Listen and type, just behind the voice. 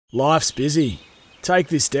Life's busy. Take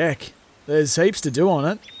this deck. There's heaps to do on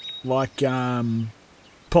it, like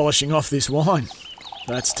polishing off this wine.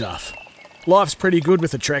 That's tough. Life's pretty good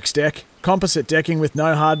with a Trex deck. Composite decking with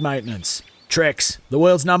no hard maintenance. Trex, the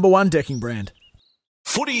world's #1 decking brand.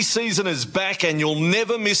 Footy season is back and you'll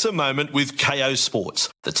never miss a moment with KO Sports.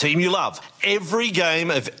 The team you love, every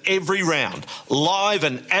game of every round, live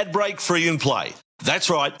and ad break free and play. That's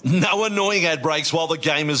right, no annoying ad breaks while the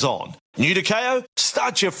game is on. New to KO?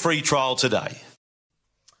 Start your free trial today.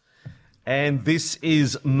 And this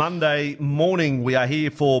is Monday morning. We are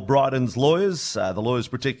here for Bryden's Lawyers, the lawyers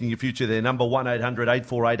protecting your future. Their number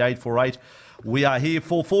 1-800-848-848. We are here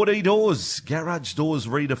for 4D Doors. Garage Doors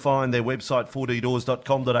redefine their website,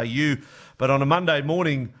 4ddoors.com.au. But on a Monday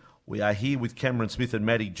morning, we are here with Cameron Smith and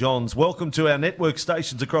Matty Johns. Welcome to our network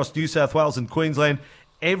stations across New South Wales and Queensland.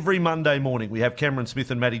 Every Monday morning, we have Cameron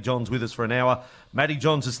Smith and Matty Johns with us for an hour. Matty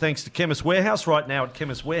Johns is thanks to Chemist Warehouse. Right now at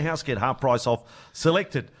Chemist Warehouse, get half price off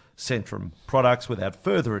selected Centrum products. Without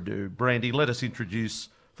further ado, Brandy, let us introduce,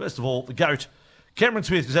 first of all, the GOAT, Cameron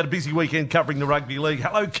Smith, who's had a busy weekend covering the Rugby League.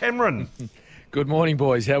 Hello, Cameron. Good morning,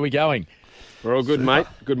 boys. How are we going? We're all good, mate.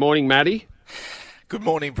 Good morning, Matty. Good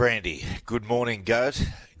morning, Brandy. Good morning, GOAT.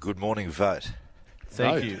 Good morning, Vote.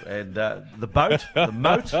 Thank you. And the boat, the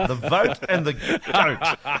moat, the vote, and the goat.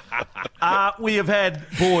 We have had,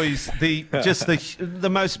 boys, the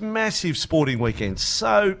most massive sporting weekend.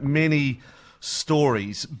 So many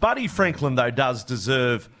stories. Buddy Franklin, though, does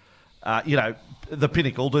deserve, the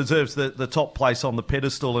pinnacle, deserves the top place on the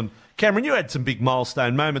pedestal. And Cameron, you had some big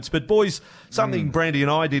milestone moments. But, boys, something Brandy and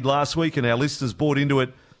I did last week and our listeners bought into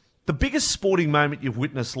it. The biggest sporting moment you've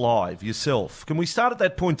witnessed live yourself. Can we start at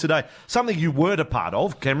that point today? Something you weren't a part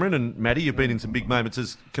of, Cameron and Matty, you've been in some big moments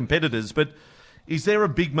as competitors, but is there a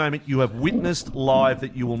big moment you have witnessed live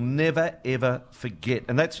that you will never, ever forget?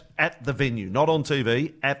 And that's at the venue, not on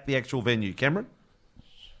TV, at the actual venue. Cameron?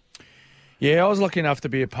 Yeah, I was lucky enough to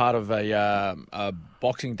be a part of a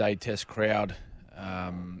Boxing Day test crowd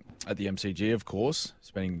at the MCG, of course,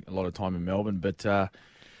 spending a lot of time in Melbourne, but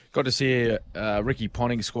got to see Ricky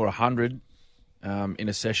Ponting score 100 in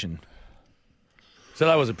a session. So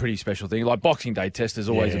that was a pretty special thing. Like Boxing Day test is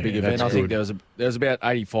always a big event. I think there was about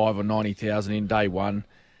 85 or 90,000 in day one,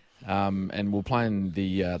 and we're playing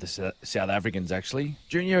the South Africans actually.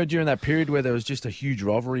 During that period where there was just a huge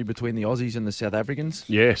rivalry between the Aussies and the South Africans.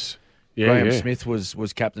 Yes. Graham Smith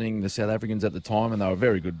was captaining the South Africans at the time, and they were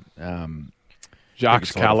very good. Jacques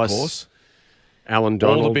Callis, of course. Alan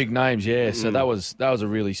Donald. All the big names, yeah. So that was a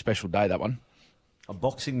really special day, that one. A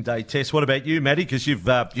Boxing Day test. What about you, Matty? Because you've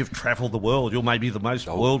travelled the world. You're maybe the most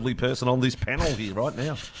worldly person on this panel here right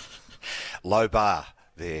now. Low bar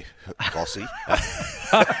there, Vossy.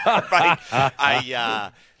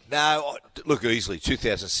 No, look, easily.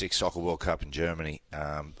 2006 Soccer World Cup in Germany.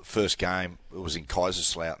 First game, it was in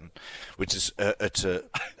Kaiserslautern, which is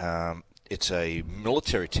it's a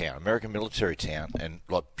military town, American military town, and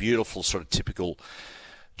like beautiful sort of typical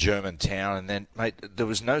German town. And then, mate, there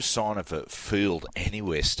was no sign of a field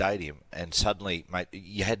anywhere, stadium. And suddenly, mate,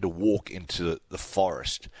 you had to walk into the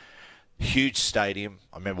forest. Huge stadium.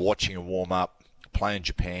 I remember watching a warm up, playing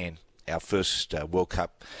Japan, our first World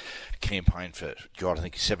Cup campaign for, God, I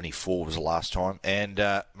think 74 was the last time. And,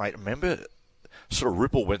 mate, I remember sort of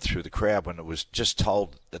ripple went through the crowd when it was just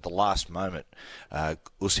told at the last moment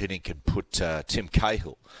Gus Hiddink could put Tim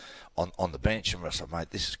Cahill on the bench. And I was like, mate,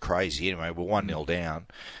 this is crazy. Anyway, we're 1-0 down.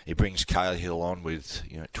 He brings Cahill on with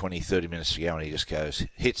 20, 30 minutes to go, and he just goes,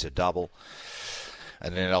 hits a double.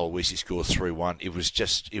 And then Aloisi scores 3-1.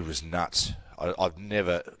 It was nuts. I've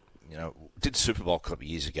never, did Super Bowl a couple of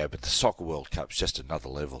years ago, but the Soccer World Cup's just another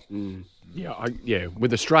level. Yeah,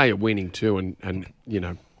 with Australia winning too, and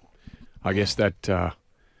I guess that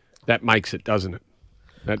makes it, doesn't it?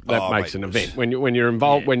 That makes an event when you're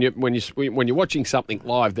involved, when you're watching something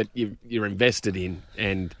live that you're invested in,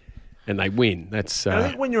 and they win. That's I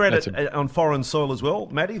think when you're at it on foreign soil as well,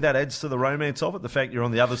 Matty, that adds to the romance of it. The fact you're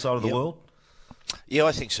on the other side of the world. Yeah,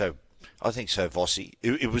 I think so. Vossy.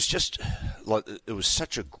 It was just like it was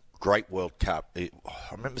such a great World Cup. I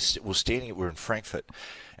remember we're in Frankfurt,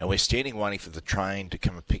 and we're standing waiting for the train to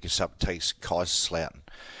come and pick us up and take us to Kaiserslautern.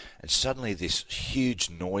 And suddenly this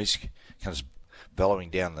huge noise comes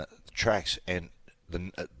bellowing down the tracks, and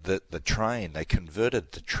the train, they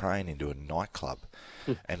converted the train into a nightclub.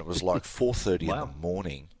 And it was like 4:30 in the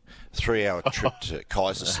morning, 3-hour trip to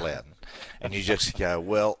Kaiserslautern. And you just go,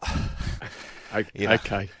 well,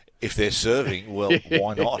 okay. If they're serving, well,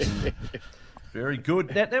 why not? Very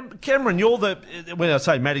good. Now, Cameron, when I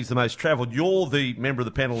say Matty's the most travelled, you're the member of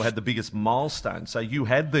the panel who had the biggest milestone. So you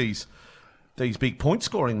had these big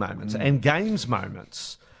point-scoring moments and games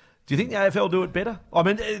moments. Do you think the AFL do it better? I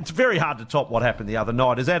mean, it's very hard to top what happened the other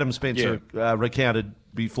night. As Adam Spencer recounted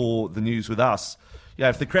before the news with us,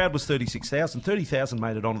 if the crowd was 36,000, 30,000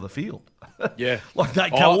 made it onto the field. Yeah. Like they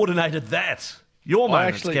coordinated that. Your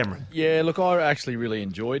moments, Cameron. Yeah, look, I actually really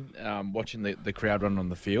enjoyed watching the crowd run on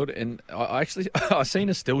the field. And I seen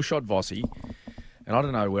a still shot, Vossy, and I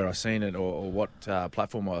don't know where I seen it or what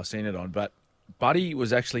platform I seen it on, but Buddy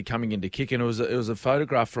was actually coming in to kick, and it was a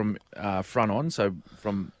photograph from front on, so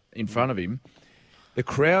from in front of him. The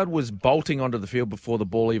crowd was bolting onto the field before the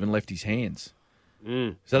ball even left his hands.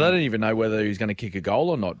 So they didn't even know whether he was going to kick a goal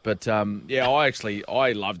or not. But I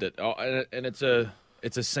loved it, and it's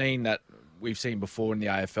a scene that we've seen before in the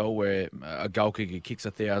AFL where a goal kicker kicks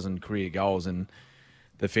 1,000 career goals, and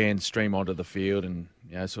the fans stream onto the field and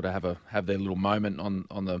sort of have their little moment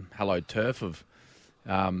on the hallowed turf of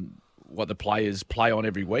what the players play on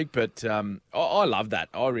every week. But I love that.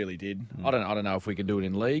 I really did. I don't know if we can do it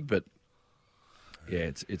in league, but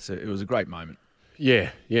yeah, it was a great moment. Yeah,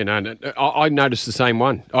 no, I noticed the same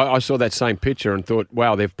one. I saw that same picture and thought,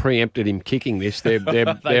 wow, they've preempted him kicking this. They're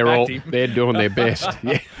doing their best.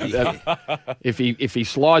 Yeah. If he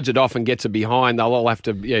slides it off and gets it behind, they'll all have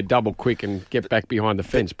to double quick and get back behind the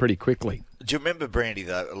fence pretty quickly. Do you remember, Brandy,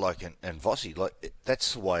 though, and Vossy,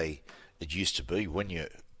 that's the way it used to be when you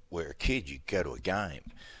were a kid. You go to a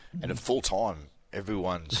game, and at full time,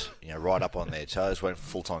 everyone's right up on their toes, waiting for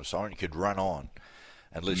full time siren. You could run on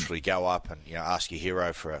and literally go up and ask your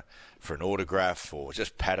hero for an autograph or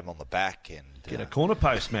just pat him on the back and get a corner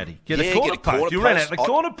post, Matty. Get a corner post. You ran out the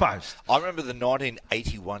corner post. I remember the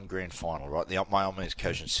 1981 grand final, right? My old man's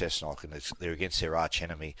coaching Cessnock, and they're against their arch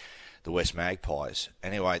enemy, the West Magpies.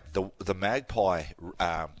 Anyway, the Magpie,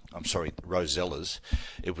 Rosellas.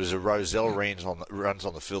 It was a Rosella runs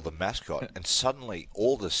on the field, the mascot, and suddenly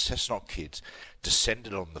all the Cessnock kids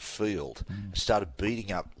descended on the field and started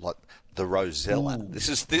beating up the Rosella. This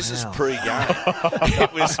is pre-game.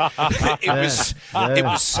 It was so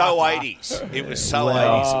 80s. It was so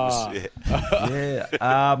 80s.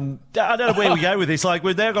 I don't know where we go with this.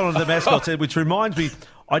 We've now gone on to the mascots, which reminds me,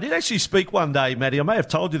 I did actually speak one day, Matty. I may have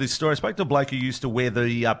told you this story. I spoke to a bloke who used to wear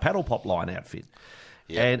the paddle pop line outfit.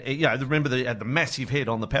 Yeah. And, remember the massive head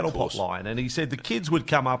on the paddle pop line. And he said the kids would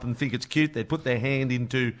come up and think it's cute. They'd put their hand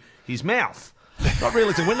into his mouth. Not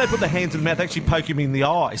realising when they put their hands in the mouth, they actually poke him in the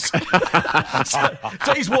eyes.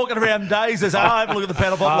 so he's walking around dazed, says, have a look at the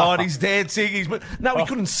paddle pop line, he's dancing. He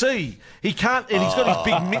couldn't see. He can't, and he's got his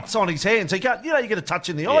big mitts on his hands. So he can't, you get a touch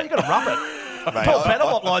in the eye, you got to rub it. Paul paddle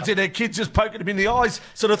pop lines in there, kids just poking him in the eyes,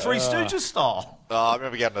 sort of Three Stooges style. I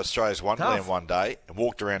remember going to Australia's Wonderland one day and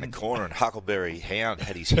walked around the corner and Huckleberry Hound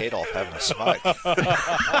had his head off having a smoke.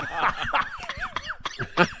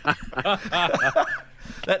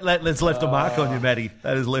 That's left a mark on you, Matty.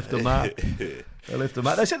 That has left a mark. They left a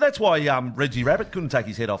mark. They said that's why Reggie Rabbit couldn't take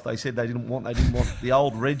his head off. They said they didn't want the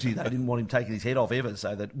old Reggie. They didn't want him taking his head off ever,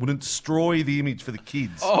 so that wouldn't destroy the image for the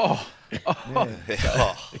kids. So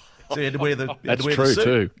he had to wear the. That's true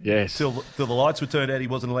too. Yes. Till the lights were turned out, he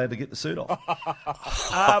wasn't allowed to get the suit off.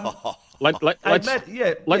 Let's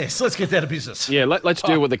get down to business. Yeah, let's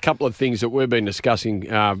deal with a couple of things that we've been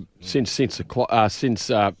discussing since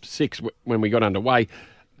 6 when we got underway.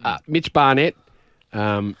 Mitch Barnett,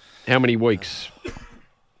 how many weeks?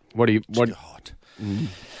 What? God.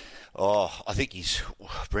 I think he's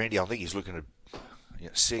Brandy. I think he's looking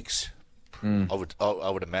at 6. I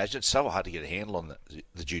would imagine. It's so hard to get a handle on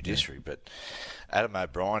the judiciary, but Adam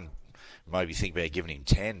O'Brien maybe think about giving him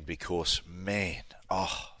 10 because it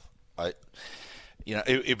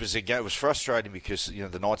was a game. It was frustrating because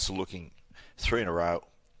the Knights are looking 3 in a row,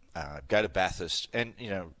 go to Bathurst, and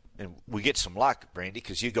and we get some luck, Brandy,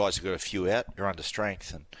 because you guys have got a few out. You're under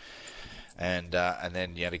strength, and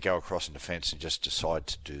then to go across in defence and just decide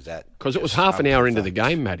to do that. Because it was half an hour into the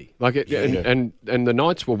game, Matty. And the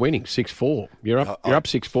Knights were winning 6-4. You're up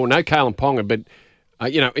 6-4. No Kalen Ponga, but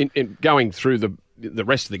in going through the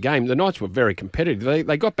rest of the game, the Knights were very competitive.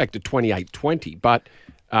 They got back to 28-20, but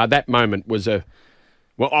that moment was a.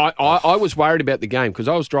 Well, I was worried about the game because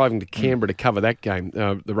I was driving to Canberra to cover that game,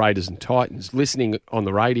 the Raiders and Titans, listening on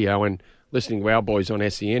the radio and listening to our boys on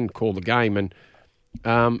SEN call the game, and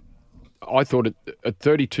I thought at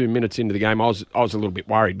 32 minutes into the game, I was a little bit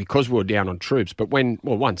worried because we were down on troops. But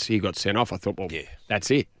once he got sent off, I thought,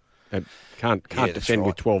 that's it. Can't defend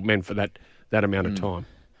with 12 men for that amount of time.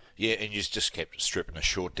 Yeah, and you just kept stripping us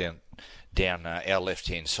short down our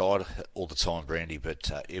left-hand side all the time, Brandy, but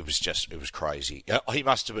it was crazy. He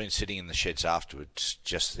must have been sitting in the sheds afterwards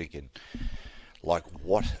just thinking, what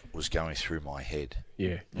was going through my head.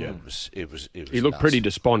 Yeah. It was he looked pretty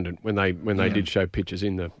despondent when they did show pictures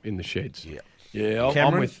in the sheds. Yeah. Yeah,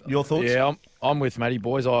 Cameron, I'm with your thoughts? Yeah, I'm with Matty,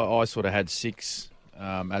 boys. I sort of had 6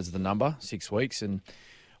 as the number, 6 weeks, and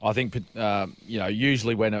I think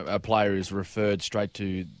usually when a player is referred straight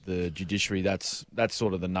to the judiciary, that's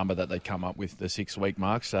sort of the number that they come up with, the 6-week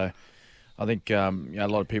mark. So I think a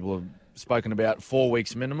lot of people have spoken about 4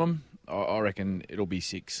 weeks minimum. I reckon it'll be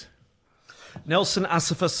 6. Nelson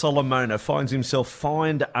Asafa Solomona finds himself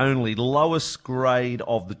fined only, lowest grade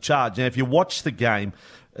of the charge. Now, if you watch the game,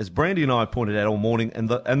 as Brandy and I pointed out all morning, and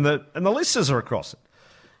the listeners are across it,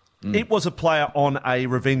 it was a player on a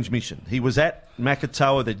revenge mission. He was at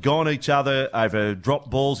Makatoa. They'd gone each other over drop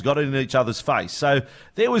balls, got it in each other's face. So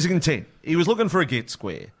there was intent. He was looking for a get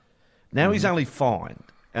square. Now he's only fined,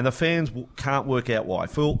 and the fans can't work out why.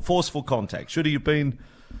 Forceful contact. Should he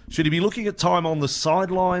be looking at time on the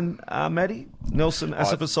sideline, Matty? Nelson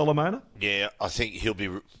Asafa Solomona? Yeah, I think he'll be.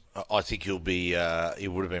 He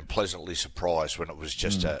would have been pleasantly surprised when it was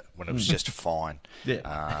just a fine.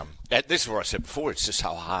 Yeah. This is what I said before. It's just so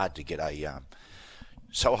hard to get a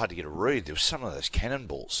read. There was some of those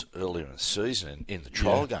cannonballs earlier in the season in the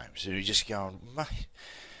trial games. And you're just going, mate,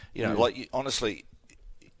 honestly.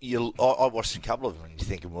 I watched a couple of them and you're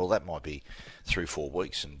thinking, well, that might be 3-4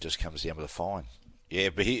 weeks and just comes down with a fine. Yeah,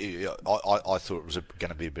 but I thought it was going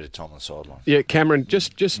to be a bit of time on the sideline. Yeah, Cameron,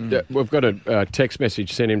 we've got a text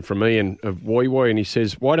message sent in from Ian of Woy Woy, and he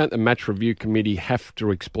says, why don't the match review committee have to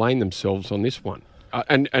explain themselves on this one?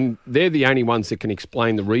 And they're the only ones that can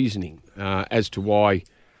explain the reasoning as to why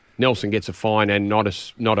Nelson gets a fine and not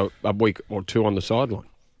a week or 2 on the sideline.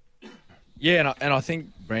 Yeah, and I think,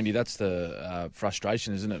 Brandy, that's the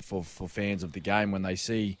frustration, isn't it, for fans of the game when they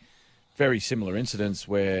see very similar incidents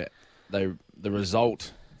where the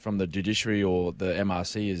result from the judiciary or the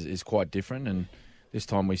MRC is quite different, and this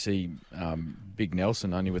time we see Big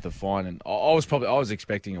Nelson only with a fine, and I was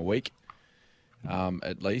expecting a week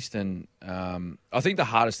at least, and I think the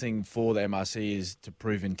hardest thing for the MRC is to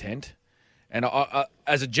prove intent. And I,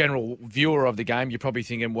 as a general viewer of the game, you're probably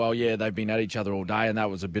thinking, well, yeah, they've been at each other all day, and that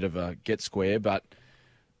was a bit of a get square, but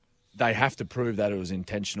they have to prove that it was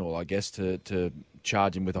intentional, I guess, to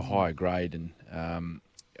charge him with a higher grade. And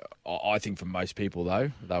I think for most people,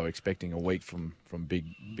 though, they were expecting a week from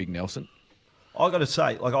Big Nelson. I got to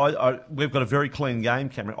say, we've got a very clean game,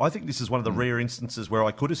 Cameron. I think this is one of the rare instances where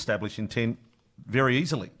I could establish intent very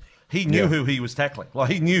easily. He knew who he was tackling.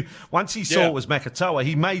 He knew once he saw it was Makatoa,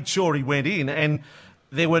 he made sure he went in, and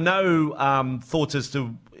there were no thoughts as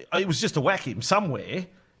to it was just to whack him somewhere,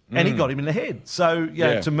 and he got him in the head. So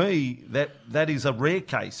to me, that is a rare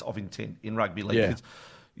case of intent in rugby league.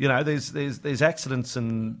 Yeah. There's accidents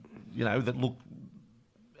and that look,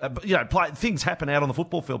 things happen out on the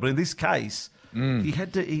football field, but in this case, there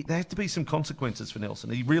had to be some consequences for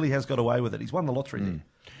Nelson. He really has got away with it. He's won the lottery there.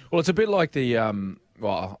 Well, it's a bit like the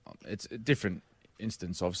it's a different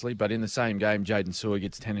instance, obviously, but in the same game, Jaden Sewer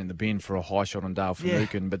gets 10 in the bin for a high shot on Dale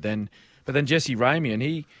Finucane, but then Jesse Ramey, and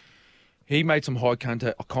he made some high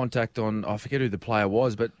contact on, I forget who the player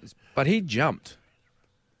was, but he jumped.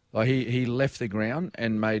 He left the ground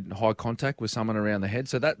and made high contact with someone around the head.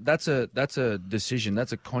 So that's a decision.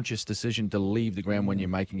 That's a conscious decision to leave the ground when you're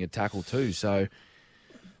making a tackle too. So,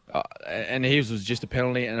 and his was just a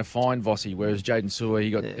penalty and a fine, Vossy. Whereas Jaden Sewer,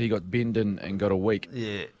 he got binned and got a week.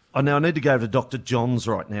 Yeah. Now I need to go to Dr. Johns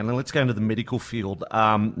right now. Now let's go into the medical field.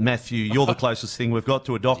 Matthew, you're the closest thing we've got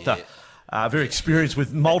to a doctor. Very experienced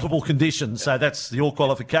with multiple conditions. So that's your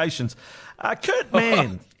qualifications. Kurt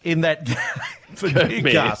Mann in that game for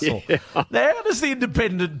Newcastle. Now, how does the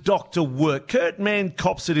independent doctor work? Kurt Mann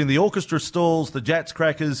cops it in the orchestra stalls, the Jats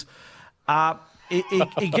crackers.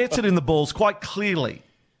 He gets it in the balls quite clearly,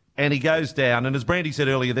 and he goes down. And as Brandy said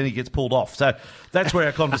earlier, then he gets pulled off. So that's where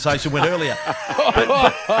our conversation went earlier.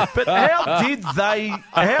 But how did they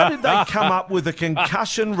come up with a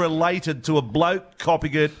concussion related to a bloke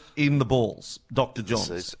copying it in the balls, Dr.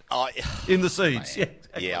 Johns? In the seeds,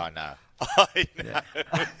 Yeah, I know.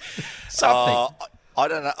 Something.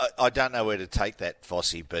 I don't know where to take that,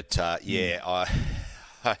 Vossy, but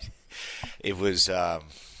it was.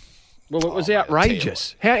 Well, it was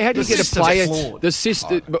outrageous. How do you get a player?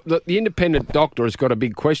 The independent doctor has got a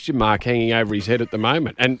big question mark hanging over his head at the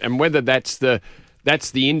moment, and whether that's the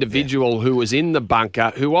individual who was in the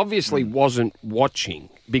bunker who obviously wasn't watching,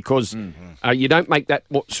 because you don't make that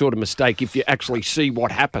sort of mistake if you actually see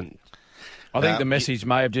what happened. I think the message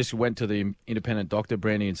may have just went to the independent doctor,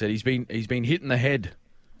 Brandy, and said he's been hit in the head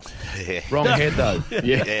Wrong head, though.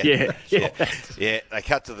 Yeah. Yeah, they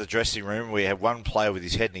cut to the dressing room. We had one player with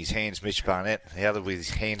his head in his hands, Mitch Barnett, the other with his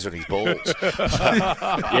hands on his balls.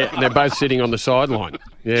 Yeah, and they're both sitting on the sideline.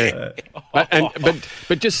 Yeah,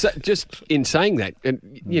 but just in saying that,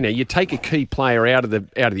 and you take a key player out of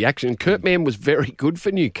the action. And Kurt Mann was very good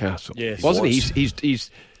for Newcastle, yes, wasn't he?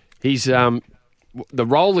 He's the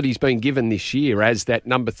role that he's been given this year as that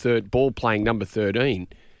ball playing number 13.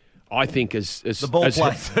 I think as the ball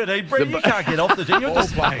playing 13. Brett, you can't get off the team. You're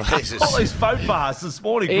just playing all these phone bars this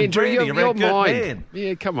morning from Andrew, Brandy your around Kurt mind. Mann.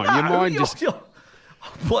 Yeah, come on, your mind just.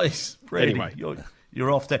 Please, Brandy, Anyway. you're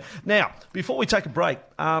off there. Now, before we take a break,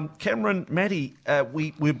 Cameron, Matty,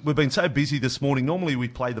 we've been so busy this morning. Normally we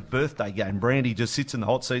play the birthday game. Brandy just sits in the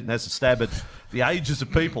hot seat and has a stab at the ages of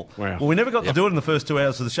people. Wow. Well, we never got to do it in the first 2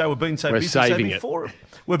 hours of the show. We've been so We're busy. saving it.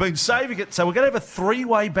 We've been saving it. So we're going to have a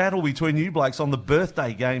three-way battle between you blokes on the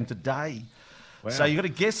birthday game today. Wow. So you've got to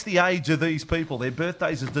guess the age of these people. Their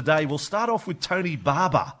birthdays is today. We'll start off with Tony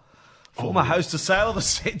Barber, former host of Sale of the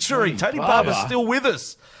Century. Tony Barber's still with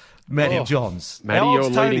us. Matty Johns. Matty, you're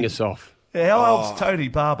leading us off. How old's Tony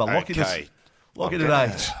Barber? Lock in at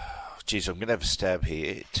age. Geez, I'm going to have a stab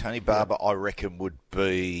here. Tony Barber, I reckon, would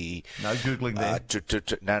be... No Googling there.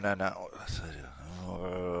 No.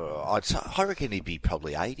 I reckon he'd be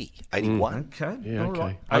probably 80, 81. Okay, Yeah, all okay.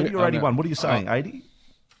 right. 80 or 81? What are you saying, 80?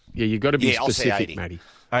 Yeah, you've got to be I'll say specific, 80. Matty. 80,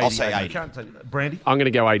 I'll say 80. Can't tell you that. Brandy? I'm going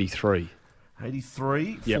to go 83.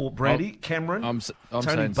 83 Yep. for Brandy. Cameron? I'm Tony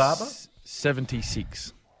saying Barber?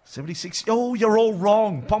 76. 76. Oh, you're all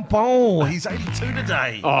wrong. Pompon. He's 82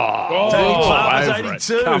 today. Tony Oh, Barber's over it.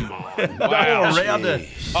 82. Come on. All around it.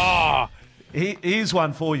 Here's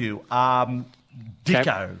one for you.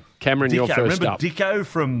 Dicko. Cameron, you're Dicko. first Remember up. Dicko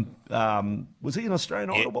from, was he in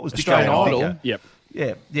Australian Idol? What was Dicko? Australian Idol? Dicko.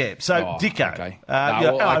 Yep. Yeah. So, Oh, Dicko. okay.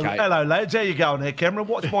 Hello, lads. How you going there, Cameron?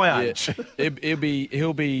 What's my age?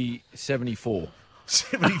 He'll be 74.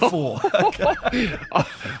 74.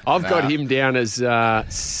 I've got him down as, I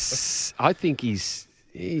think he's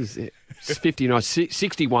 59,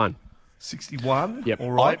 61. 61. Yep.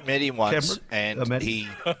 All right. I met him once, Cameron? and he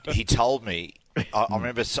told me. I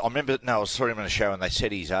remember. No, I was saw him on a show, and they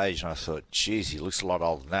said his age, and I thought, "Geez, he looks a lot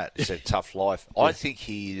older than that." He said, "Tough life." I think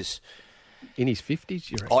he is. In his 50s,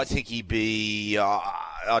 you reckon? I think he'd be.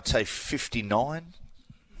 I'd say 59.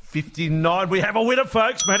 59. We have a winner,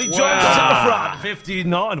 folks. Matty Jones at the front.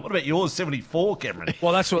 59. What about yours? 74, Cameron.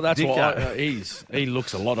 Well, that's what Dicko. he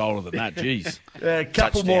looks a lot older than that. Jeez. A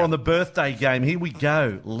couple Touchdown. more on the birthday game. Here we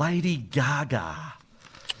go. Lady Gaga.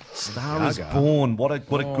 Star is Born. What a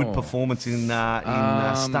good performance in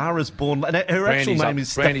Star is Born. And her actual name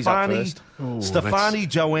is Brandy's up Stefani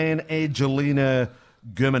Joanne Angelina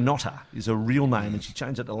Germanotta is her real name, and she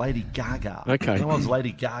changed it to Lady Gaga. Okay. How old's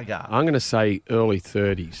Lady Gaga? I'm going to say early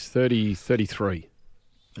 30s, 33.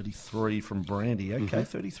 33 from Brandy. Okay,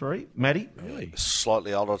 33. Matty? Really?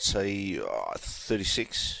 Slightly older, I'd say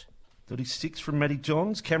 36. 36 from Matty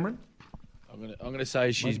Johns. Cameron? I'm gonna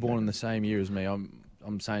say she's born in the same year as me.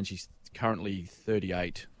 I'm saying she's currently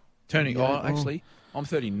 38. Actually, I'm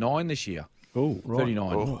 39 this year. Oh,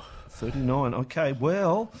 39. 39. Okay,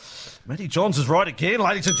 well, Matty Johns is right again,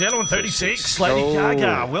 ladies and gentlemen. 36. Lady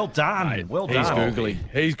Gaga. Well done. Well He's done. Googling.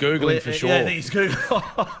 He's Googling for sure. Yeah, he's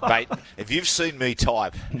Googling. Mate, if you've seen me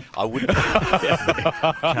type, I wouldn't. Okay.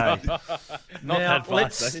 Not Now, that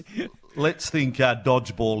fast, let's think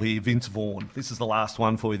dodgeball here, Vince Vaughn. This is the last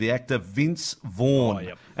one for you. The actor Vince Vaughn. Oh,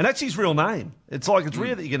 yep. And that's his real name. It's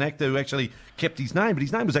rare that you get an actor who actually kept his name, but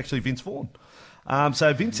his name was actually Vince Vaughn.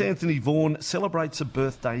 So Vince Anthony Vaughn celebrates a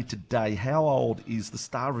birthday today. How old is the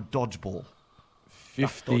star of dodgeball?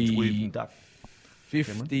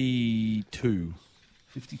 52.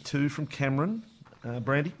 52 from Cameron.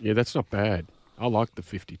 Brandy? Yeah, that's not bad. I like the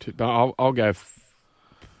 52, but I'll go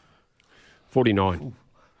 49.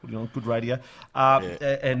 49, good radio.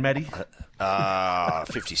 And Matty?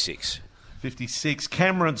 56. 56.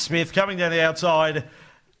 Cameron Smith coming down the outside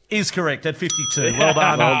is correct at 52. Well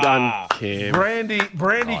done. Well done, Cam.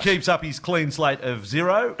 Brandy keeps up his clean slate of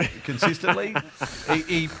 0 consistently.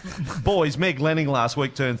 Boys, Meg Lanning last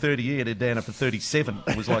week turned 30. He headed down for 37.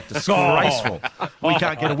 It was like disgraceful. We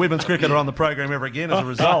can't get a women's cricketer on the program ever again as a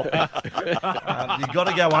result. You've got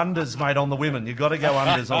to go unders, mate, on the women. You've got to go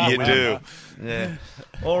unders on the women. You do. Yeah.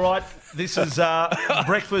 All right. This is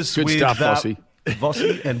breakfast Good with stuff, Vossy.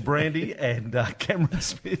 Vossy and Brandy and Cameron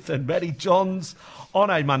Smith and Matty Johns on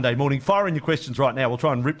a Monday morning. Fire in your questions right now. We'll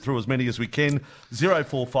try and rip through as many as we can.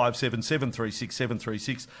 0457 736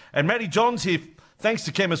 736. And Matty Johns here, thanks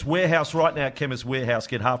to Chemist Warehouse. Right now at Chemist Warehouse,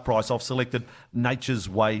 get half price off selected Nature's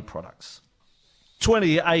Way products.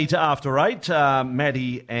 28 after 8.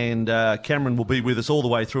 Matty and Cameron will be with us all the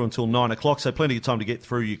way through until 9 o'clock, so plenty of time to get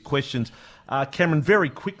through your questions. Cameron, very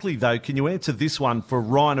quickly, though, can you answer this one for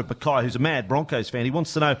Ryan of Mackay, who's a mad Broncos fan? He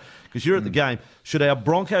wants to know, because you're at the game, should our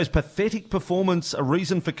Broncos' pathetic performance a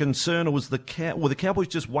reason for concern, or were the Cowboys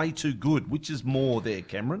just way too good? Which is more there,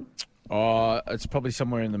 Cameron? It's probably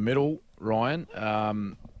somewhere in the middle, Ryan.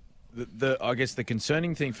 I guess the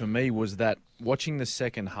concerning thing for me was that watching the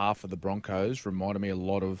second half of the Broncos reminded me a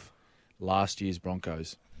lot of last year's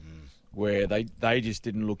Broncos, where they just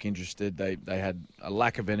didn't look interested. They had a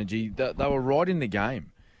lack of energy. They were right in the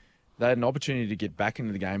game. They had an opportunity to get back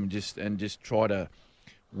into the game and just try to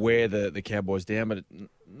wear the Cowboys down, but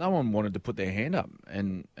no one wanted to put their hand up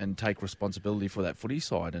and take responsibility for that footy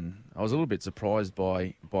side. And I was a little bit surprised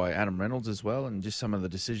by Adam Reynolds as well, and just some of the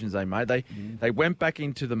decisions they made. They went back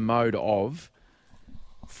into the mode of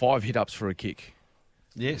 5 hit-ups for a kick.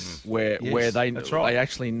 Yes. Where they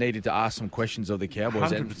actually needed to ask some questions of the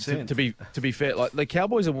Cowboys. 100%. And to be fair, like the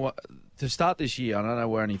Cowboys are, to start this year, I don't know,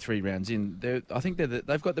 we're only 3 rounds in. I think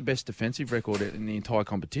they've got the best defensive record in the entire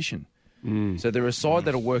competition. So they're a side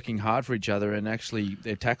that are working hard for each other, and actually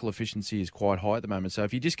their tackle efficiency is quite high at the moment. So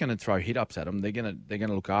if you're just going to throw hit-ups at them, they're going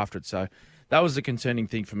to look after it. So that was the concerning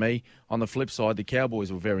thing for me. On the flip side, the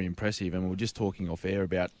Cowboys were very impressive, and we were just talking off air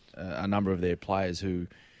about a number of their players who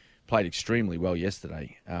played extremely well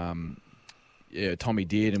yesterday. Tommy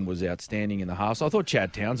Dearden was outstanding in the half. So I thought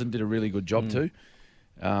Chad Townsend did a really good job too.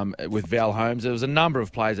 With Val Holmes, there was a number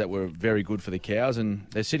of players that were very good for the Cows, and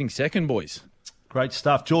they're sitting second, boys. Great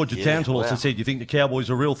stuff. George at Townsville also said, you think the Cowboys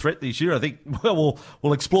are a real threat this year? I think, well,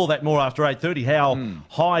 we'll explore that more after 8:30. How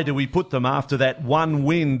high do we put them after that one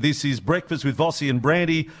win? This is Breakfast with Vossy and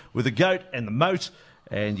Brandy with the GOAT and the Moat.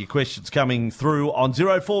 And your questions coming through on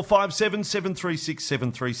 0457 736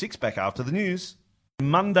 736. Back after the news.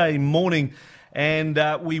 Monday morning. And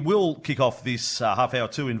we will kick off this half hour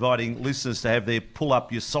too, inviting listeners to have their Pull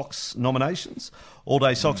Up Your Socks nominations. All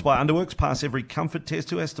Day Socks by Underworks. Pass every comfort test.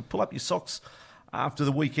 Who has to pull up your socks after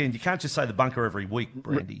the weekend? You can't just say the bunker every week,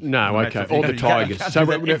 Brandy. No, okay. Or the Tigers. So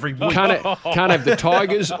every week. Can't have the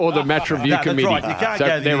Tigers or the match review committee. Right. You can't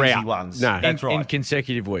go the easy ones. No, that's right. In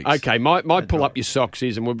consecutive weeks. Okay, my pull up your socks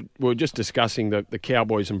is, and we were just discussing the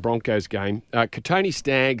Cowboys and Broncos game. Katoni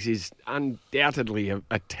Staggs is undoubtedly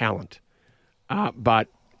a talent, but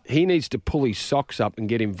he needs to pull his socks up and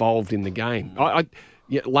get involved in the game.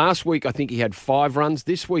 Last week I think he had 5 runs.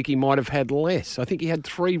 This week he might have had less. I think he had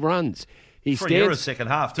 3 runs. He stands second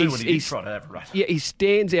half too when he did try to have a run. Yeah, he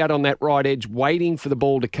stands out on that right edge waiting for the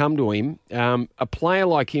ball to come to him. A player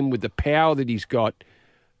like him with the power that he's got,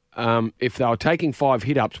 if they were taking 5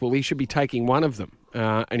 hit-ups, well, he should be taking one of them,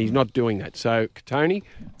 and he's not doing that. So, Tony,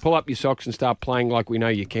 pull up your socks and start playing like we know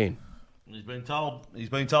you can. He's been told,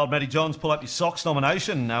 Matty Johns, pull up your socks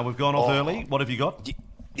nomination. We've gone off early. What have you got?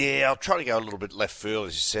 Yeah, I'll try to go a little bit left field,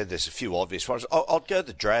 as you said. There's a few obvious ones. I'll go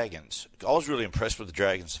the Dragons. I was really impressed with the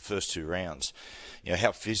Dragons the first 2 rounds. You know,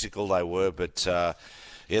 how physical they were. But, the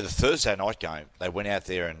Thursday night game, they went out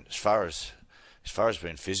there, and as far as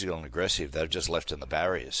being physical and aggressive, they were just left in the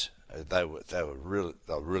barriers. They were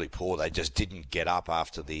really poor. They just didn't get up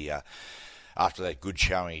after that good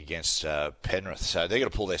showing against Penrith. So they're going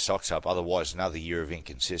to pull their socks up. Otherwise, another year of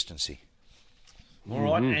inconsistency. All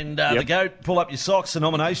right, and the GOAT, pull up your socks, a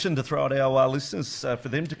nomination to throw at our listeners for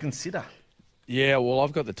them to consider. Yeah, well,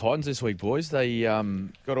 I've got the Titans this week, boys. They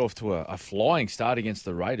got off to a flying start against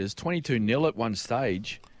the Raiders, 22-0 at one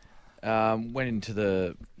stage. Went into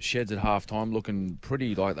the sheds at halftime looking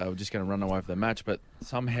pretty like they were just going to run away with the match, but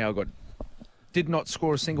somehow did not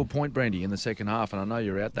score a single point, Brandy, in the second half. And I know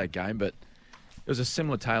you're out that game, but it was a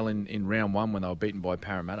similar tale in round 1 when they were beaten by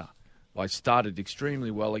Parramatta. Like, started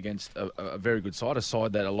extremely well against a very good side, a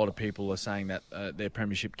side that a lot of people are saying that they're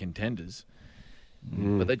premiership contenders.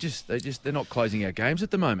 But they're not closing out games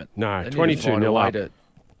at the moment. No, 22-0 up.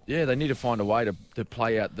 They need to find a way to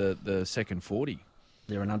play out the second 40.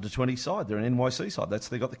 They're an under-20 side. They're an NYC side.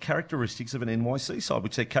 They've got the characteristics of an NYC side,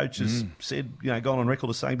 which their coaches said, gone on record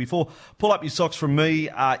as saying before. Pull up your socks from me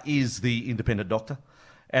is the independent doctor.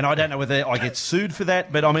 And I don't know whether I get sued for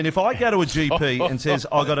that, but I mean, if I go to a GP and says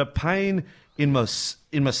I got a pain in my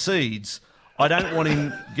seeds, I don't want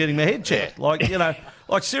him getting my head checked. Like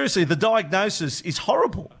seriously, the diagnosis is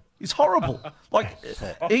horrible. It's horrible. Like,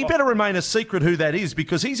 he better remain a secret who that is,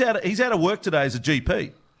 because he's out of work today as a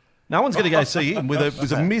GP. No one's going to go see him with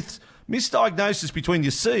a misdiagnosis between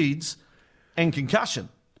your seeds and concussion.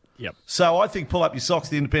 Yep. So I think pull up your socks,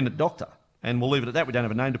 the independent doctor. And we'll leave it at that. We don't have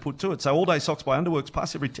a name to put to it. So All Day Socks by Underworks.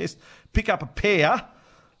 Pass every test. Pick up a pair.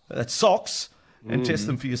 That's socks. and test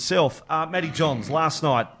them for yourself. Matty Johns, last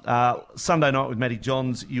night, Sunday night with Matty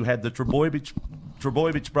Johns, you had the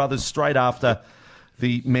Trebojevic brothers straight after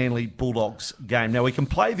the Manly Bulldogs game. Now, we can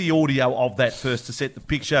play the audio of that first to set the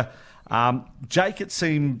picture. Jake, it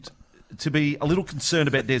seemed to be a little concerned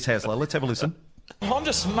about Des Hasler. Let's have a listen. I'm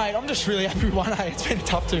just really happy with 1A. It's been a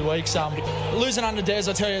tough 2 weeks. Losing under Des,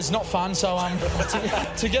 I tell you, it's not fun. So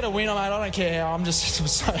to get a win, mate, I don't care how. I'm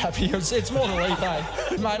so happy. It's more than a leap,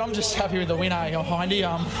 mate. I'm just happy with the win, Hindy.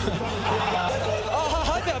 I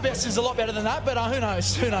hope our best is a lot better than that, but who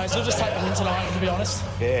knows? We'll just take the win tonight, to be honest.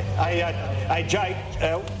 Yeah. Hey, Jake,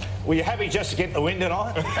 were you happy just to get the win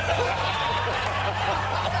tonight?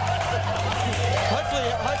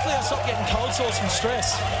 Hopefully I stop getting cold sores from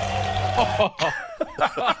stress.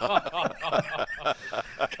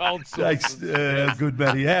 Cold sauce. How good,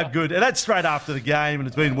 Matty. How good. And that's straight after the game, and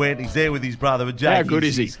it's been wet. He's there with his brother. But Jake, how good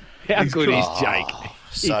is he? How good is Jake?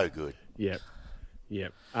 So good. Yep.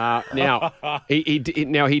 Now, he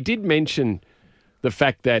did mention the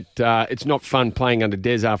fact that it's not fun playing under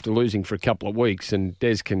Des after losing for a couple of weeks, and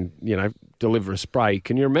Des can, deliver a spray.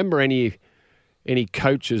 Can you remember any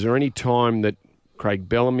coaches or any time that Craig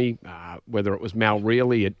Bellamy, whether it was Mal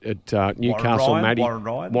Reilly at Newcastle, Matty,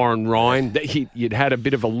 Warren Ryan, that you'd had a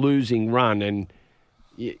bit of a losing run, and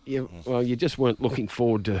you just weren't looking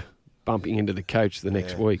forward to bumping into the coach the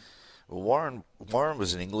next week. Well, Warren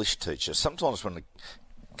was an English teacher. Sometimes when the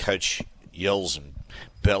coach yells and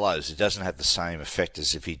bellows, it doesn't have the same effect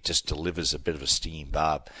as if he just delivers a bit of a stinging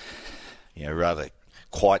barb. Rather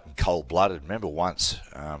quiet and cold-blooded. Remember once,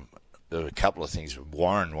 there were a couple of things.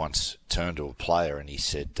 Warren once turned to a player and he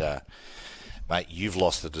said, mate, you've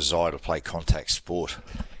lost the desire to play contact sport,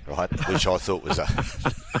 right? Which I thought was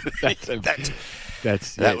I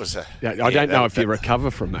don't know if you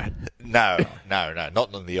recover from that. No,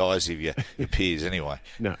 not in the eyes of your peers anyway.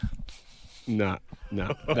 No.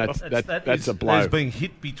 That's a blow. There's been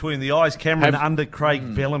hit between the eyes. Cameron under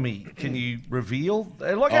Craig Bellamy. Can you reveal?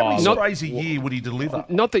 How many sprays a year would he deliver?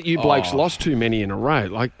 Not that you blokes lost too many in a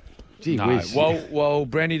row. Gee whiz. Well,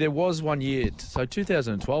 Brandy, there was one year. So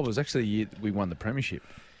 2012 was actually the year that we won the premiership.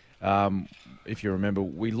 If you remember,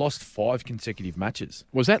 we lost 5 consecutive matches.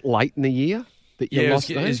 Was that late in the year that you lost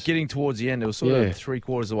those? It was getting towards the end. It was sort of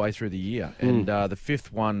 3/4 of the way through the year. And the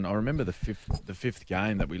fifth one, I remember the fifth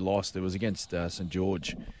game that we lost. It was against St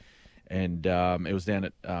George. And it was down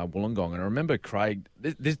at Wollongong. And I remember Craig,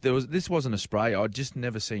 this wasn't a spray. I'd just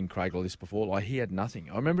never seen Craig like this before. He had nothing.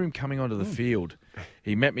 I remember him coming onto the field.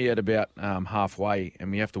 He met me at about halfway,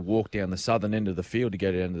 and we have to walk down the southern end of the field to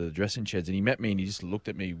get down to the dressing sheds. And he met me, and he just looked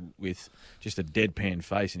at me with just a deadpan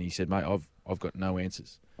face, and he said, mate, I've got no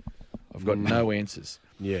answers. I've got no answers.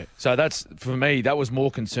 Yeah. So that's, for me, that was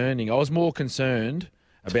more concerning. I was more concerned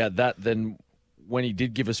about that than when he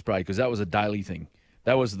did give a spray, because that was a daily thing.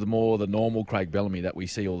 That was the normal Craig Bellamy that we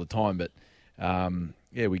see all the time. But,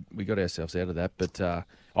 we got ourselves out of that. But,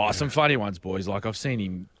 some funny ones, boys. I've seen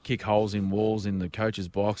him kick holes in walls in the coach's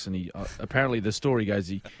box. And he apparently the story goes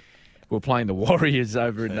we were playing the Warriors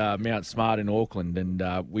over in Mount Smart in Auckland. And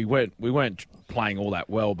we weren't playing all that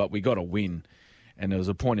well, but we got a win. And there was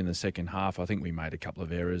a point in the second half. I think we made a couple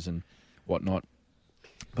of errors and whatnot.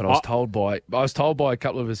 But I was told by a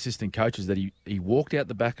couple of assistant coaches that he walked out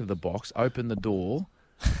the back of the box, opened the door,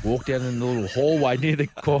 walked down in the little hallway near the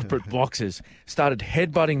corporate boxes, started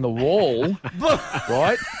headbutting the wall,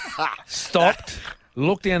 right? Stopped,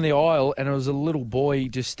 looked down the aisle, and it was a little boy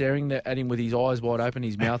just staring at him with his eyes wide open,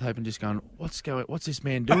 his mouth open, just going, "What's this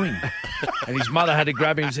man doing?" And his mother had to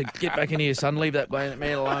grab him and said, "Get back in here, son. Leave that man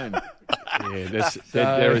alone." Yeah,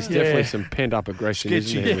 there is definitely some pent-up aggression,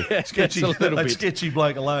 isn't there? Yeah, sketchy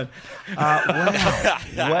bloke alone.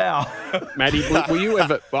 Wow. Matty, were you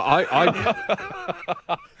ever...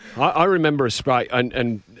 I remember a spray,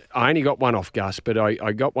 and I only got one off Gus, but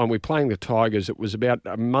I got one. We were playing the Tigers. It was about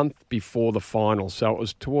a month before the final, so it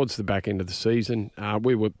was towards the back end of the season.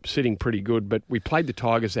 We were sitting pretty good, but we played the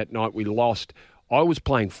Tigers that night. We lost. I was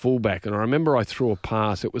playing fullback, and I remember I threw a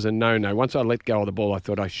pass. It was a no-no. Once I let go of the ball, I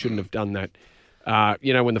thought I shouldn't have done that.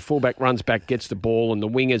 When the fullback runs back, gets the ball, and the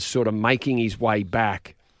winger's sort of making his way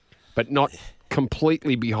back, but not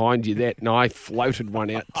completely behind you. And I floated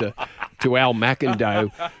one out to Al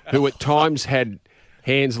McIndoe, who at times had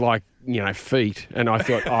hands like, feet, and I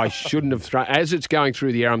thought I shouldn't have thrown. As it's going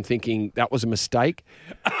through the air, I'm thinking that was a mistake.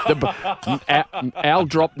 Al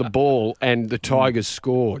dropped the ball, and the Tigers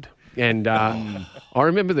scored. And I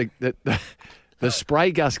remember the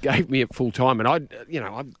spray Gus gave me at full time, and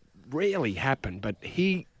I rarely happened, but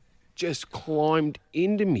he just climbed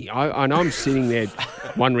into me. And I'm sitting there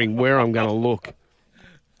wondering where I'm going to look.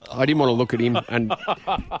 I didn't want to look at him, and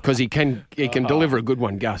because he can deliver a good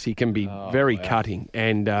one, Gus. He can be very cutting,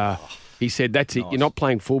 and he said, "That's it. You're not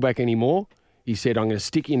playing fullback anymore." He said, "I'm going to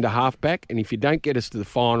stick you into halfback, and if you don't get us to the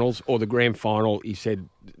finals or the grand final," he said,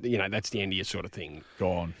 "that's the end of your sort of thing."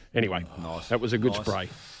 Gone. Anyway, that was a good spray.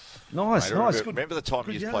 Nice. Remember the time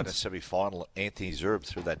you played a semi-final? Anthony Zerb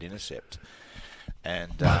threw that intercept,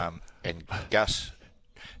 and Gus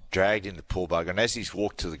dragged in the pull bug, and as he's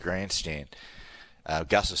walked to the grandstand,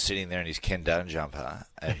 Gus was sitting there in his Ken Doan jumper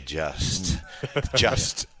and just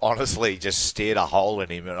honestly just stared a hole in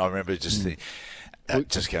him, and I remember just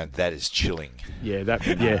going, that is chilling. Yeah.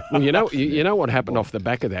 Well, you know what happened off the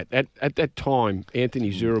back of that? At that time,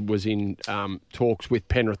 Anthony Zurab was in talks with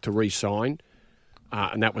Penrith to re-sign,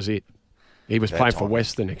 and that was it. He was playing for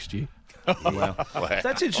West the next year. Wow.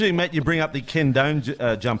 That's interesting, Matt. You bring up the Ken Doan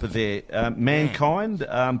jumper there. Mankind,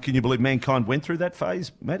 can you believe Mankind went through that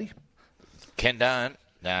phase, Matty? Ken Doan?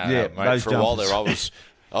 No, mate, those for a while jumpers.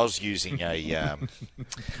 there I was using I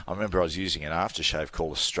remember I was using an aftershave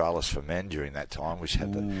called Australis for Men during that time, which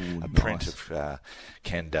had a print of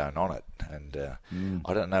Ken Doan on it. And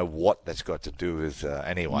I don't know what that's got to do with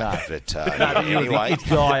anyway. No. But Anyway, the it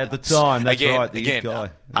guy at the time. That's again, right, the it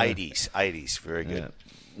guy. 80s, very good. Yeah.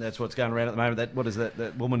 That's what's going around at the moment. What is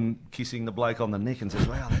that woman kissing the bloke on the neck and says,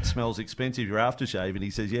 "Wow, that smells expensive, your aftershave." And he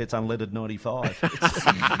says, "Yeah, it's unleaded 95.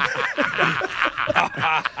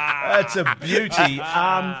 That's a beauty.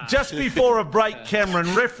 Just before a break,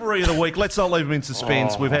 Cameron, referee of the week. Let's not leave him in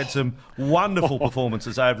suspense. We've had some wonderful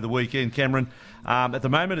performances over the weekend, Cameron. At the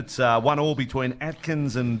moment, it's 1-1 between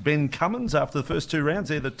Atkins and Ben Cummins after the first two rounds.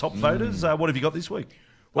 They're the top voters. What have you got this week?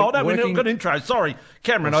 We've got an intro. Sorry,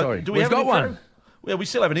 Cameron. Do we have got an intro? one. Well, we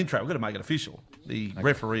still have an intro. We've got to make it official. The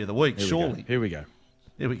referee of the week, surely. Here we go.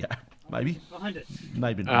 Maybe. Behind it.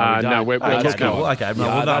 Maybe. No, we're Okay, looking cool. on. Okay,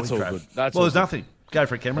 Yeah, that's all intro. good. That's well, all there's good. nothing. Go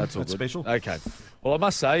for it, Cameron. That's all good. Special. Okay. Well, I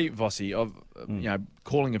must say, Vossy, I've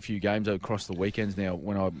calling a few games across the weekends now.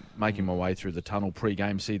 When I'm making my way through the tunnel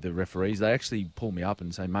pre-game, see the referees, they actually pull me up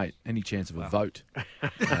and say, "Mate, any chance of a vote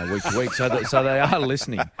week to week?" So they are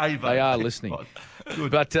listening. They are listening.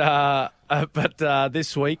 Good. But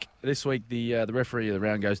this week the referee of the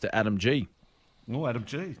round goes to Adam G. Oh, Adam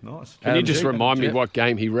G. Nice. Can you just remind me what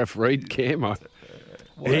game he refereed, Cam?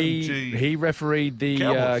 He refereed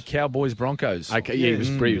the Cowboys Broncos. Okay, yeah, he was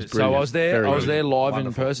brilliant. So I was there. Very I was there live in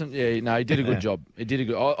Wonderful. person. Yeah, no, he did a good job. He did a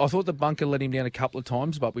good. I thought the bunker let him down a couple of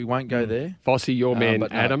times, but we won't go there. Vossy, your man,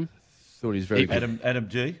 but no, Adam. Thought he's very good. Adam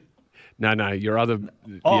G. No, your other.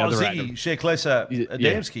 The other Ziggy Adam. Sheklesa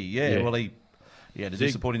Adamski. Yeah, well, he had a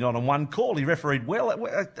disappointing night on one call. He refereed well.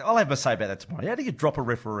 I'll have a say about that tomorrow. How do you drop a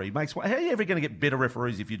referee? How are you ever going to get better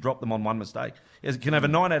referees if you drop them on one mistake? You can have a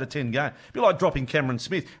 9 out of 10 game. It'd be like dropping Cameron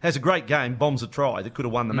Smith. Has a great game, bombs a try that could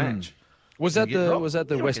have won the match. Was that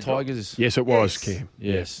the West Tigers? Yes, it was, Cam.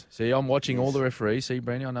 Yes. See, I'm watching all the referees. See,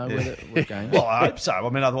 Brandy, I know what games. Well, I hope so. I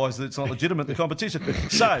mean, otherwise it's not legitimate, the competition.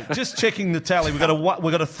 So, just checking the tally. We've got a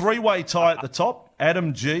 3-way tie at the top.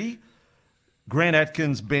 Adam G, Grant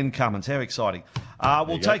Atkins, Ben Cummins. How exciting.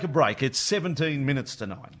 We'll take a break. It's 17 minutes to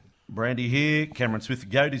 9. Brandy here. Cameron Smith the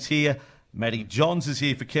Goat is here. Matty Johns is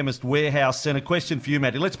here for Chemist Warehouse. And a question for you,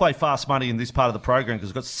 Matty. Let's play Fast Money in this part of the program because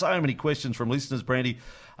we've got so many questions from listeners, Brandy.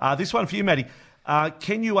 This one for you, Matty.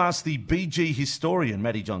 Can you ask the BG historian,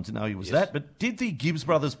 Matty Johns, to know he was that, but did the Gibbs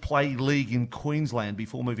brothers play league in Queensland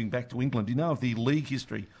before moving back to England? Do you know of the league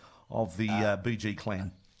history of the BG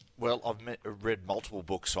clan? Well, I've read multiple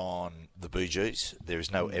books on the Bee Gees. There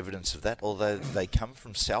is no evidence of that, although they come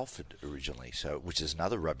from Salford originally, which is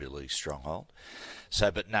another rugby league stronghold.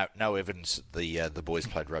 So, but no evidence that the boys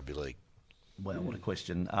played rugby league. Well, what a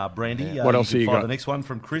question. Brandy, What else have you got? The next one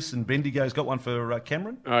from Chris, and Bendigo's got one for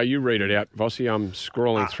Cameron. You read it out, Vossy. I'm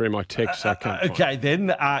scrolling through my texts. I can't find Okay,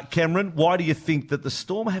 then, Cameron, why do you think that the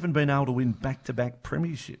Storm haven't been able to win back-to-back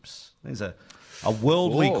premierships? There's a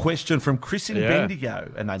worldly question from Chris in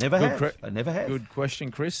Bendigo, and they never have. They never have. Good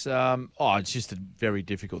question, Chris. It's just a very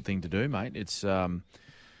difficult thing to do, mate. It's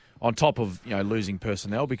on top of losing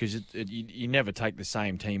personnel because you never take the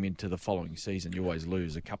same team into the following season. You always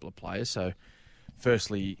lose a couple of players. So,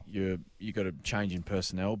 firstly, you got to change in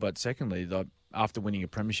personnel, but secondly, after winning a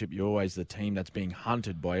premiership, you're always the team that's being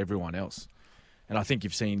hunted by everyone else. And I think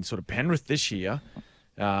you've seen sort of Penrith this year.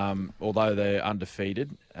 Although they're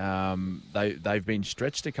undefeated, they've been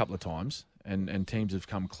stretched a couple of times and teams have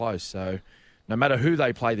come close. So no matter who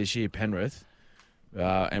they play this year, Penrith,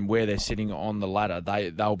 and where they're sitting on the ladder,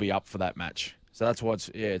 they'll be up for that match. So that's why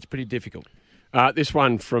it's pretty difficult. This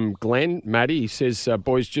one from Glenn, Matty, he says,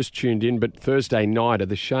 boys just tuned in, but Thursday night, are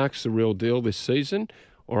the Sharks the real deal this season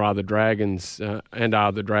or are the Dragons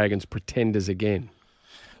pretenders again?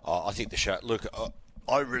 I think the Sharks... Look,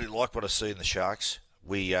 I really like what I see in the Sharks.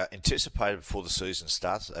 We anticipated before the season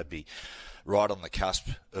starts they'd be right on the cusp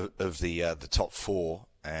of the top four.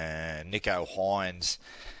 And Nico Hines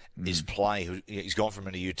is playing... He's gone from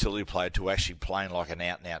a utility player to actually playing like an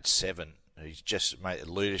out-and-out 7. He's just made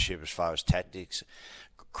leadership as far as tactics.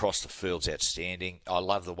 Across the field's outstanding. I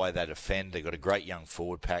love the way they defend. They've got a great young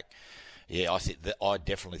forward pack. Yeah, I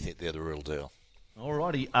definitely think they're the real deal.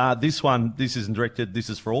 Alrighty, this isn't directed, this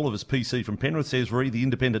is for all of us. PC from Penrith says, read the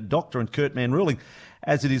independent doctor and Kurt Mann ruling.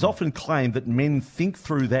 As it is often claimed that men think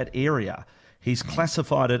through that area, he's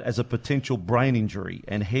classified it as a potential brain injury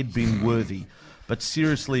and head bin worthy. But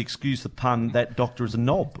seriously, excuse the pun, that doctor is a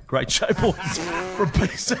knob. Great show, boys, from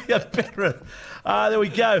PC at Penrith. There we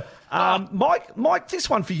go. Mike, this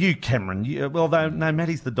one for you, Cameron. No,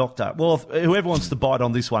 Matty's the doctor. Well, whoever wants to bite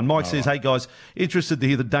on this one. Mike says, hey, guys, interested to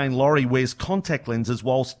hear that Dane Laurie wears contact lenses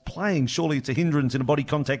whilst playing. Surely it's a hindrance in a body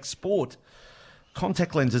contact sport.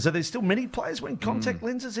 Contact lenses. Are there still many players wearing contact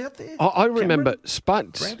lenses out there? I remember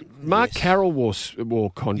Spud. Mark Carroll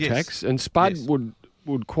wore contacts, and Spud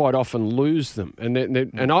would quite often lose them. And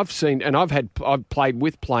I've played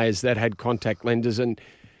with players that had contact lenses, and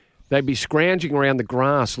they'd be scrounging around the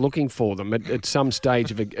grass looking for them at some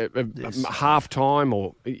stage of half time,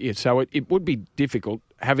 so it would be difficult.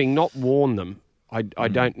 Having not worn them, I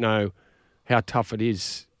don't know how tough it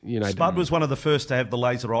is. Spud was one of the first to have the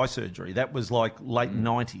laser eye surgery. That was like late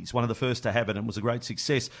 90s, one of the first to have it, and was a great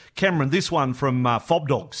success. Cameron, this one from Fob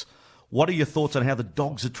Dogs. What are your thoughts on how the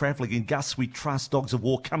Dogs are travelling in Gus? We trust Dogs of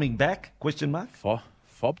War coming back? Question mark.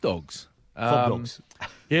 Fob Dogs. Fob Dogs.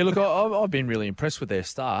 Yeah, look, I've been really impressed with their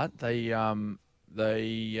start. The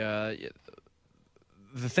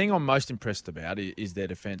thing I'm most impressed about is their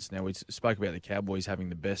defence. Now, we spoke about the Cowboys having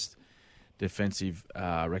the best defensive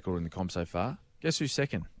record in the comp so far. Guess who's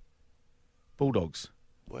second? Bulldogs.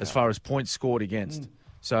 Wow. As far as points scored against.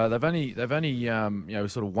 So they've only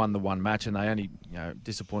sort of won the one match, and they only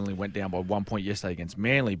disappointingly went down by 1 point yesterday against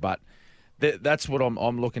Manly. But that's what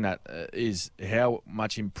I'm looking at is how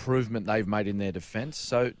much improvement they've made in their defence.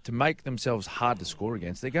 So to make themselves hard to score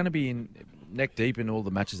against, they're going to be in neck deep in all the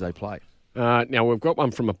matches they play. Now we've got one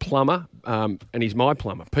from a plumber, and he's my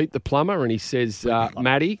plumber, Pete the plumber, and he says,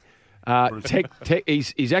 Matty.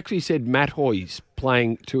 He's actually said Matt Hoy's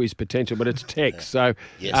playing to his potential, but it's Tex. So,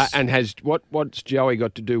 yes. And what's Joey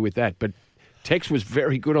got to do with that? But Tex was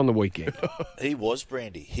very good on the weekend. He was,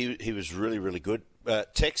 Brandy. He was really, really good.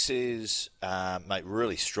 Tex is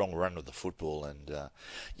really strong run of the football, and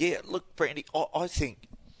look, Brandy, I think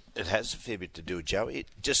it has a fair bit to do with Joey.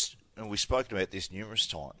 And we've spoken about this numerous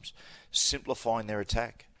times, simplifying their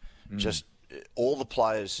attack. Just all the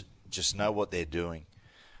players just know what they're doing.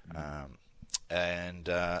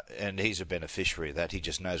 And he's a beneficiary of that. He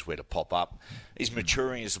just knows where to pop up. He's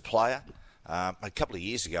maturing as a player. A couple of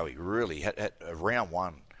years ago, he really had a round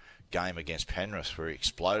one game against Penrith where he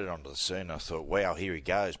exploded onto the scene. I thought, wow, here he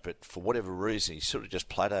goes. But for whatever reason, he sort of just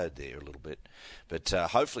plateaued there a little bit. But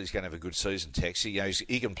hopefully he's going to have a good season, Tex.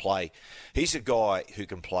 He can play. He's a guy who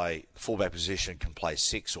can play fullback position, can play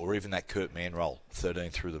 6, or even that Kurt Mann role, 13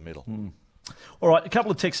 through the middle. All right, a couple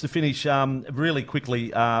of texts to finish really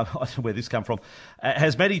quickly. I don't know where this come from.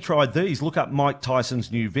 Has Matty tried these? Look up Mike Tyson's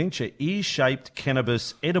new venture, ear-shaped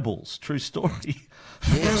cannabis edibles. True story.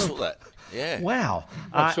 Yeah, I saw that. Yeah. Wow.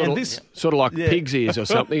 Sort of like pig's ears or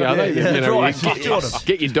something, are they? Yeah, right.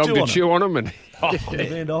 Get your dog to chew on them. And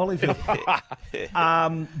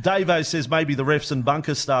Davo says maybe the refs and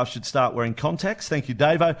bunker staff should start wearing contacts. Thank you,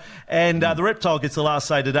 Davo. And the Reptile gets the last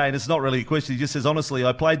say today, and it's not really a question. He just says, honestly,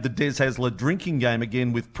 I played the Des Hasler drinking game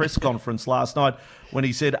again with press conference last night when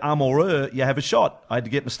he said, amoureux, you have a shot. I had to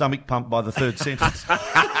get my stomach pumped by the third sentence.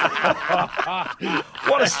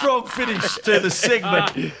 What a strong finish to the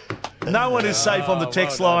segment. No one is safe on the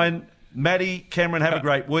text line. Matty, Cameron, have a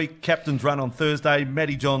great week. Captain's run on Thursday.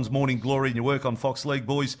 Matty John's Morning Glory and your work on Fox League,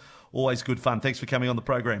 boys. Always good fun. Thanks for coming on the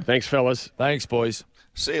program. Thanks, fellas. Thanks, boys.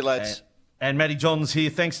 See you, lads. And Matty John's here.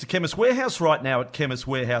 Thanks to Chemist Warehouse. Right now at Chemist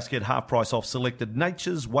Warehouse, get half price off selected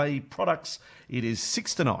Nature's Way products. It is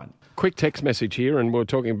 6 to 9. Quick text message here, and we're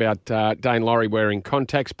talking about Dane Laurie wearing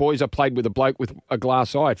contacts. Boys, I played with a bloke with a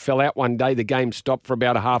glass eye. It fell out one day. The game stopped for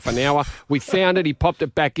about a half an hour. We found it. He popped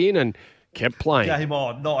it back in and kept playing. Game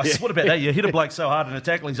on. Nice. Yeah. What about that? You hit a bloke so hard in a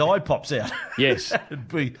tackle, his eye pops out. Yes. That'd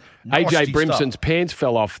be AJ Brimson's stuff. Pants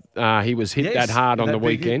fell off. He was hit that hard on the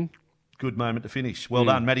weekend. Good moment to finish. Well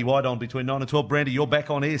done. Matty White on between 9 and 12. Brandy, you're back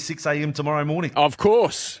on air 6 a.m. tomorrow morning. Of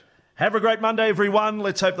course. Have a great Monday, everyone.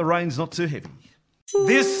 Let's hope the rain's not too heavy.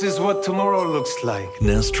 This is what tomorrow looks like.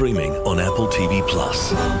 Now streaming on Apple TV+.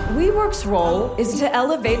 WeWork's role is to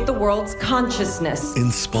elevate the world's consciousness.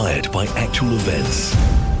 Inspired by actual events.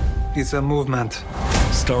 It's a movement.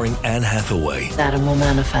 Starring Anne Hathaway. Adam will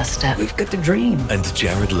manifest it. We've got the dream. And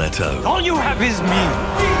Jared Leto. All you have is me.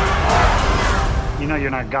 You know you're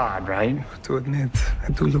not God, right? To admit,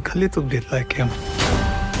 I do look a little bit like him.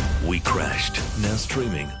 We Crashed. Now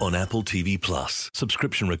streaming on Apple TV+.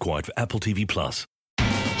 Subscription required for Apple TV+.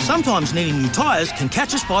 Sometimes needing new tyres can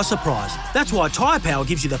catch us by surprise. That's why Tyre Power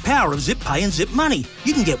gives you the power of zip pay and zip money.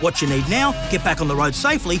 You can get what you need now, get back on the road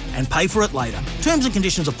safely and pay for it later. Terms and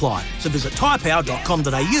conditions apply. So visit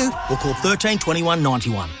tyrepower.com.au or call 13 21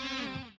 91.